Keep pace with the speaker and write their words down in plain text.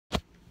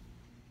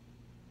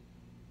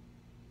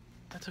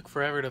That took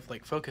forever to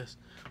like focus.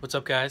 What's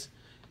up, guys?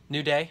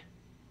 New day.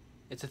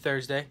 It's a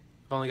Thursday.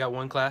 I've only got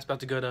one class.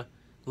 About to go to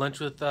lunch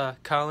with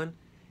Colin.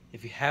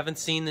 If you haven't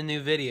seen the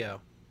new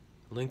video,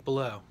 link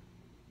below.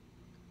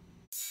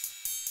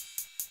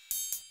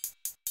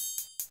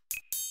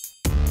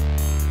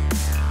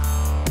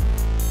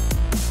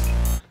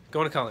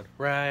 Going to Colin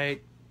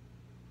right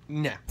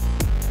now.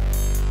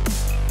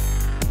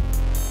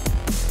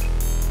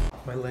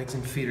 My legs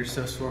and feet are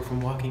so sore from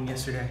walking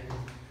yesterday.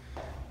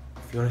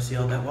 If you want to see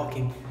all that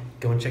walking,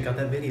 go and check out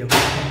that video.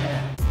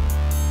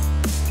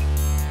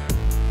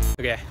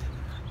 Okay,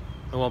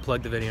 I won't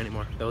plug the video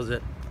anymore. That was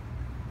it.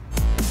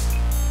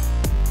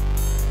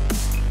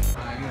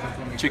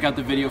 Check out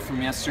the video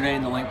from yesterday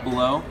in the link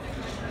below.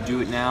 Do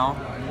it now.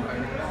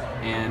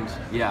 And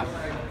yeah.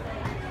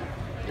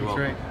 That's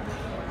right.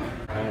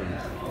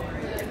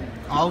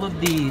 All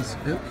of these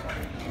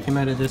came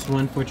out of this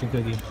one fortune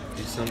cookie.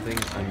 Do something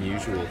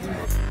unusual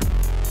tomorrow.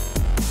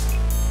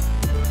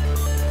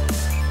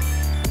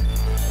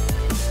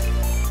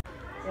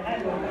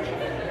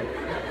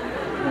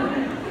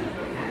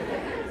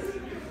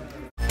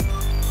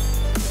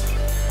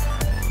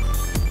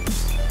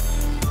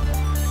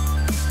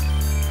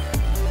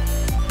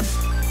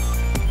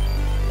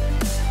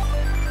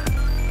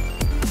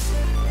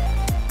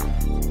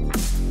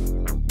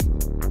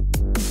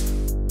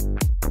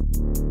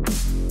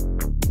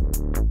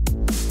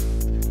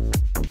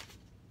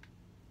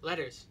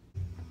 Letters.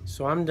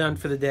 So I'm done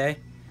for the day.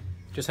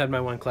 Just had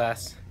my one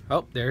class.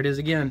 Oh, there it is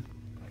again.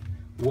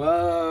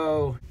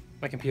 Whoa.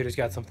 My computer's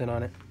got something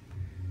on it.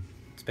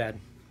 It's bad.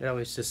 It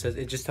always just says,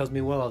 it just tells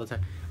me whoa all the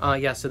time.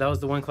 Yeah, so that was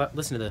the one class.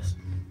 Listen to this.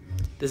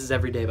 This is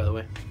every day, by the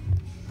way.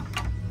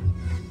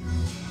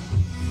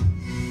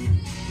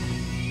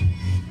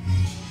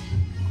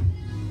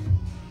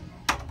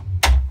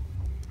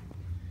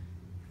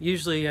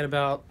 Usually at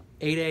about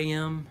 8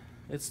 a.m.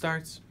 it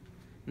starts.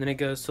 And then it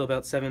goes till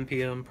about 7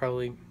 p.m.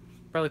 Probably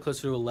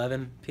closer to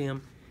 11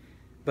 p.m.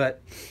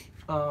 But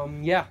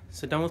yeah,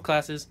 so done with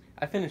classes.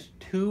 I finished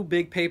 2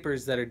 big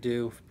papers that are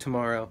due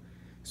tomorrow,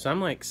 so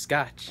I'm like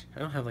scotch. I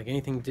don't have like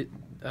anything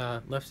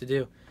left to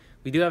do.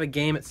 We do have a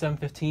game at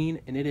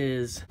 7:15, and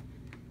it's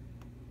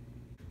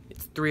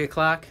 3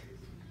 o'clock,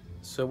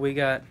 so we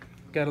got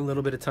a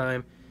little bit of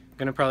time. I'm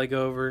gonna probably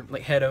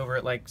head over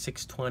at like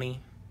 6:20,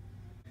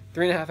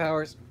 3.5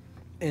 hours,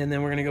 and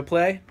then we're gonna go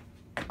play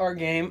our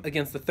game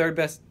against the 3rd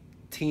best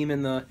team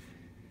in the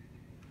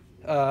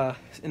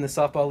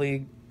softball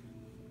league.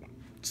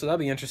 So that'll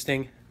be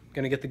interesting.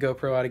 Gonna get the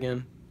GoPro out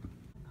again.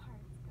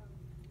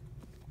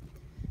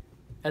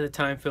 As a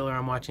time filler,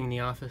 I'm watching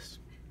The Office.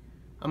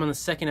 I'm on the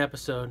 2nd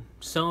episode.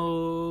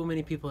 So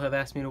many people have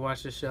asked me to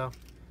watch this show,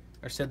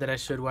 or said that I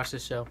should watch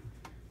this show.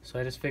 So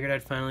I just figured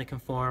I'd finally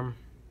conform.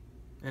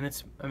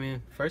 And I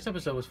mean, 1st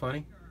episode was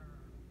funny.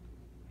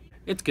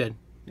 It's good.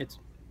 It's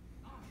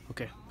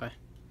okay. Bye.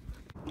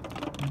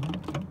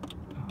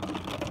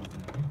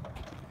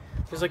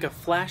 There's like a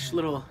flash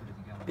little,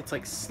 it's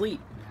like sleet.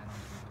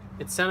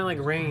 It sounded like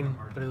rain,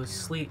 but it was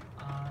sleet,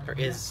 or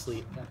is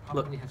sleet.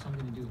 Look.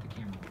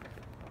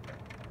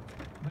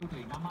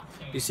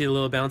 You see the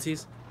little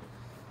bouncies?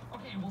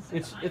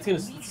 It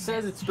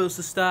says it's supposed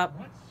to stop,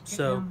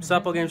 so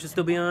softball games should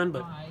still be on,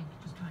 but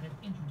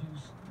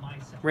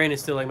rain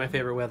is still like my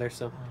favorite weather,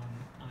 so.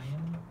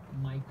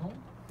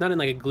 Not in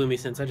like a gloomy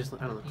sense, I don't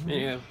know.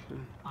 Anyway.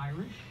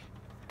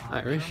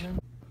 Irish.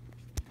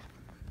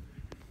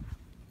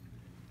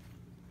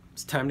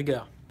 It's time to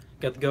go.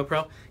 Got the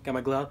GoPro, got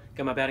my glove,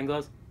 got my batting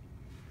gloves.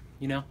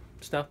 You know,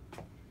 stuff.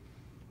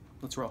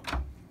 Let's roll.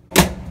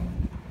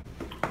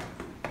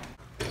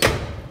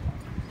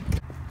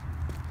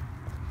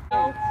 We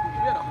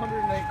had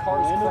 108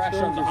 cars crash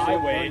on the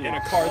highway in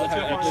a car that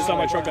had a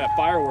semi-truck that had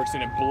fireworks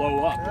in it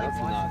blow up. That's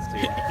nuts,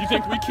 dude. You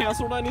think we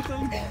canceled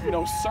anything?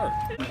 No, sir.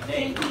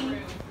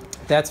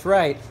 That's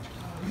right.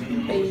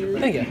 Thank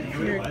you.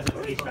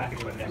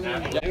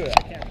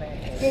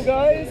 So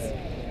guys,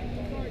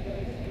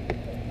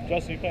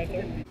 Justin, you playing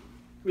third?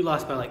 We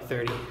lost by like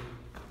 30.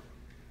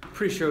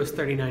 Pretty sure it was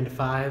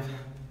 39-5.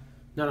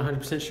 Not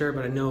 100% sure,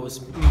 but I know it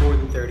was more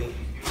than 30.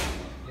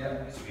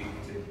 Yeah, sweet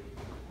too.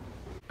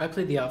 I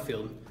played the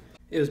outfield.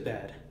 It was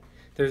bad.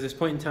 There was this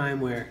point in time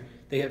where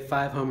they hit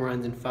 5 home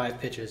runs in 5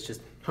 pitches.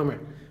 Just home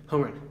run,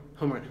 home run,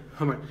 home run,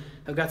 home run.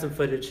 I've got some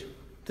footage.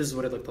 This is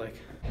what it looked like.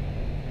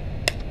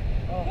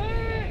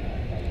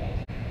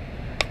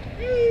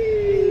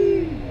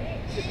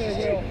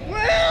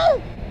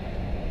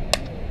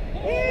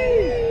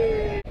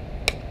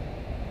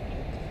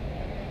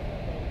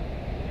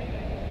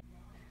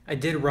 I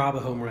did rob a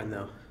home run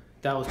though.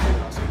 That was pretty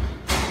awesome.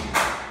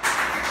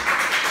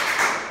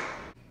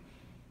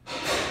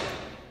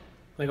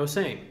 Like I was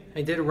saying,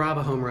 I did rob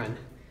a home run.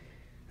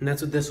 And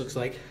that's what this looks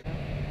like.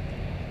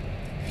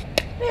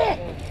 Alright,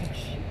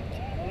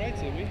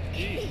 Timmy.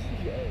 Jeez.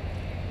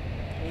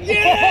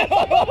 Yeah!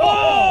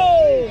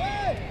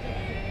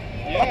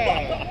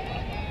 Yeah!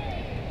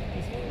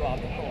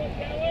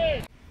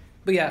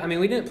 But yeah, I mean,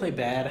 we didn't play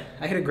bad.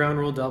 I hit a ground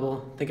rule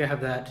double. I think I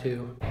have that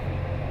too.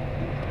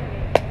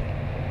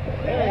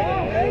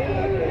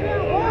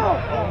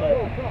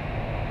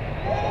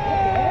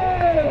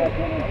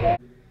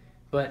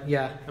 But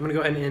yeah, I'm gonna go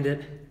ahead and end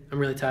it. I'm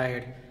really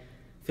tired.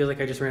 Feel like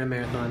I just ran a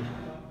marathon.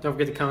 Don't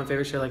forget to comment,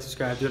 favorite, share, like,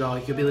 subscribe. Do it all.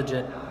 You'll be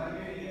legit.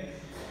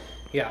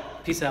 Yeah,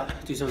 peace out.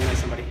 Do something nice,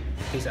 somebody.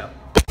 Peace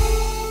out.